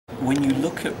when you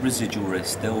look at residual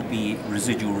risk, there will be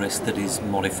residual risk that is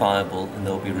modifiable and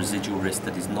there will be residual risk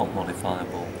that is not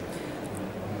modifiable.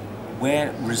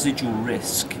 Where residual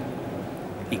risk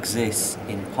exists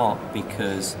in part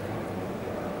because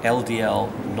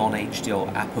LDL,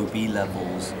 non-HDL, ApoB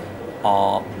levels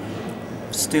are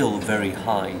still very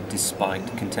high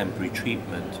despite contemporary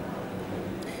treatment,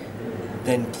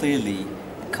 then clearly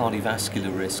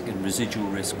cardiovascular risk and residual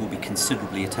risk will be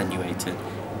considerably attenuated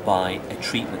by a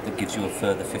treatment that gives you a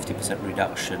further 50%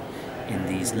 reduction in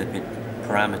these lipid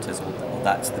parameters, or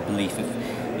that's the belief.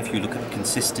 If you look at the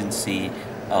consistency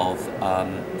of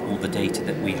all the data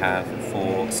that we have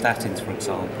for statins, for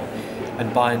example,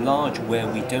 and by and large where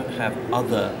we don't have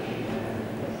other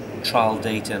trial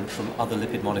data from other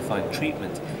lipid modifying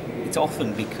treatments, it's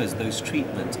often because those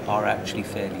treatments are actually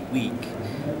fairly weak,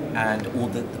 and or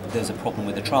that there's a problem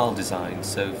with the trial design.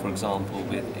 So for example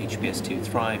with HBS2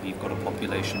 Thrive, you've got a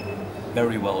population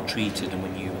very well treated, and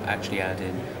when you actually add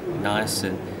in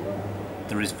niacin,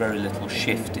 there is very little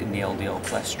shift in the LDL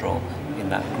cholesterol in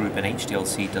that group, and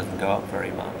HDL-C doesn't go up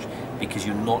very much because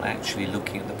you're not actually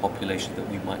looking at the population that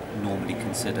we might normally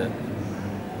consider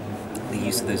the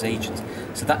use of those agents.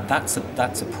 So that's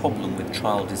a problem with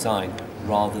trial design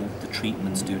rather than the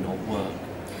treatments do not work.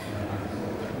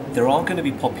 There are going to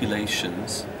be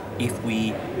populations, if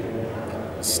we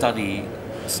study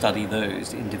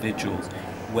those individuals,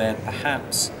 where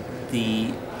perhaps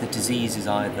the disease is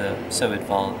either so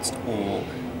advanced or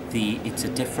it's a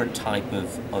different type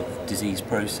of disease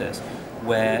process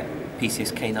where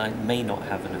PCSK9 may not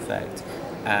have an effect,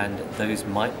 and those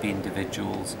might be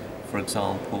individuals, for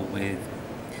example, with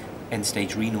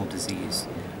end-stage renal disease,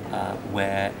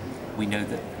 where we know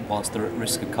that whilst they're at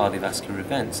risk of cardiovascular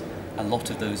events, a lot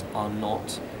of those are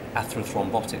not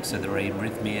atherothrombotic, so they're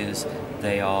arrhythmias,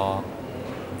 they are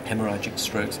hemorrhagic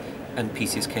strokes, and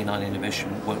PCSK9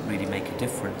 inhibition won't really make a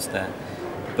difference there.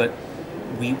 But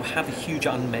we have a huge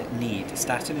unmet need,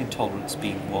 statin intolerance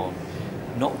being one,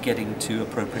 not getting to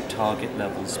appropriate target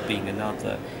levels being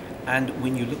another. And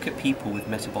when you look at people with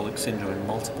metabolic syndrome and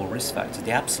multiple risk factors,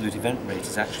 the absolute event rate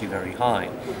is actually very high.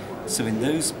 So in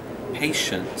those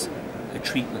patients, a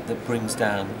treatment that brings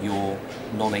down your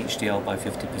non-HDL by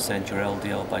 50%, your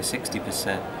LDL by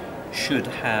 60%, should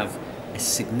have a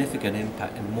significant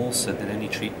impact, and more so than any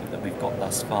treatment that we've got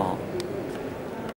thus far.